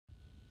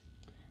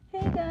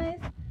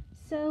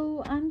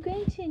So I'm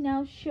going to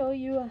now show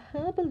you a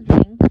herbal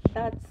drink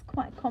that's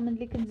quite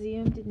commonly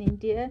consumed in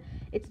India.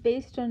 It's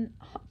based on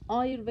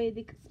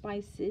Ayurvedic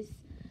spices,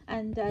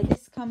 and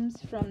this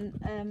comes from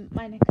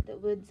my neck of the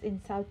woods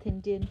in South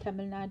India, in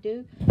Tamil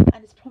Nadu,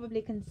 and it's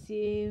probably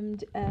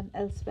consumed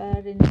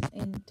elsewhere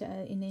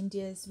in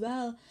India as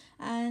well.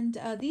 And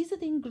these are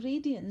the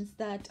ingredients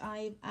that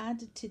I've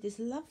added to this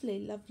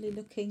lovely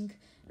looking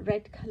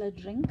red color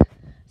drink.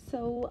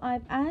 So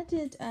I've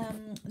added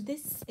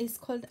this is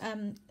called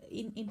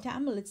in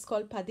Tamil it's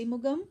called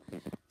padimugam,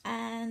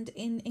 and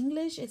in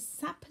English it's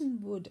sappan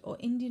wood or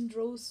Indian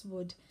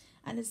rosewood,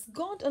 and it's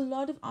got a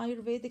lot of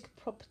Ayurvedic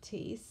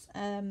properties.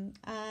 Yeah,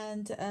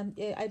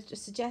 I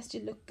just suggest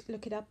you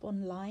look it up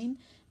online,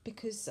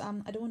 because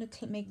I don't want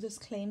to make those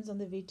claims on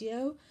the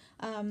video,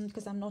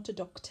 because I'm not a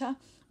doctor,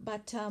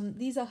 but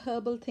these are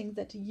herbal things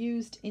that are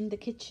used in the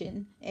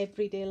kitchen,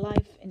 everyday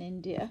life in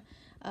India,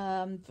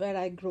 where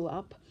I grew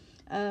up.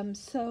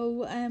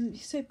 So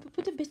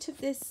put a bit of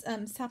this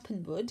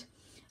sappan wood,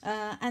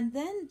 and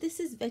then this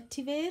is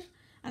vetiver,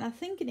 and I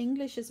think in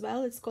English as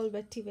well it's called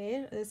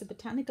vetiver. There's a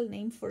botanical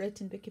name for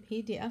it in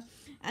Wikipedia,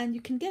 and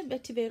you can get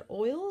vetiver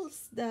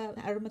oils, the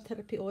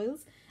aromatherapy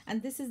oils,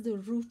 and this is the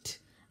root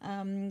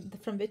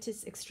from which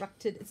it's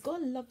extracted. It's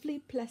got a lovely,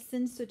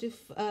 pleasant sort of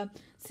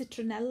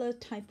citronella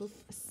type of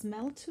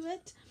smell to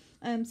it.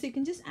 So you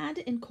can just add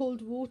it in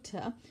cold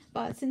water,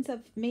 but since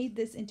I've made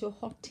this into a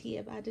hot tea,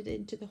 I've added it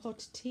into the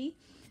hot tea.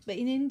 But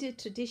in India,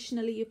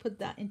 traditionally, you put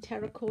that in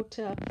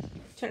terracotta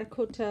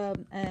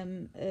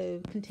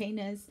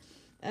containers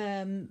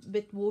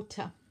with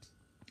water,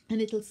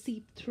 and it'll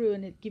seep through,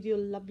 and it give you a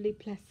lovely,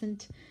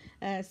 pleasant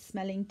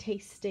smelling,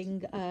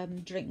 tasting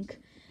drink.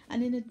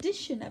 And in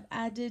addition, I've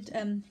added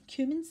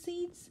cumin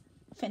seeds,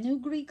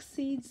 fenugreek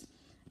seeds,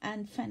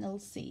 and fennel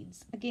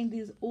seeds. Again,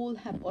 these all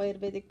have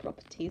Ayurvedic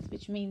properties,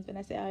 which means, when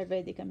I say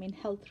Ayurvedic, I mean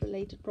health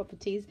related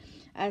properties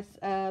as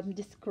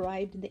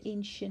described in the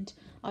ancient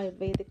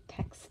Ayurvedic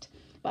text.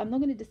 But I'm not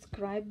going to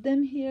describe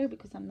them here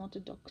because I'm not a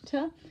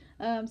doctor,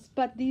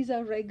 but these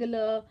are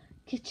regular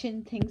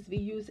kitchen things we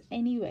use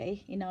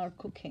anyway in our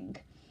cooking.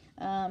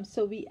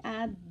 So we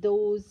add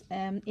those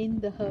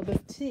in the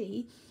herbal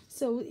tea.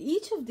 So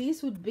each of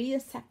these would be a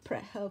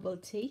separate herbal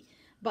tea,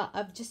 but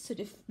I've just sort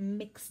of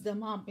mixed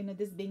them up.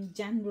 This being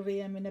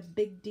January, I'm in a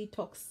big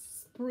detox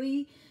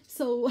spree,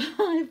 so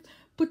I've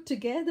put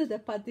together the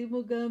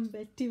padimugam,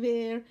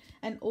 vetiver,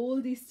 and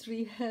all these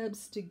three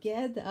herbs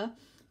together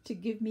to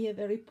give me a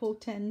very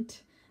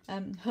potent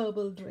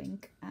herbal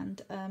drink.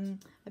 And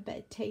I bet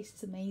it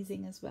tastes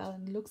amazing as well,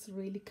 and looks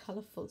really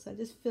colourful. So I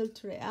just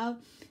filter it out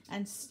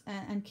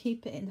and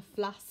keep it in the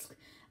flask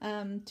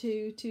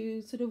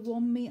to sort of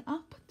warm me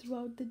up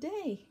throughout the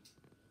day.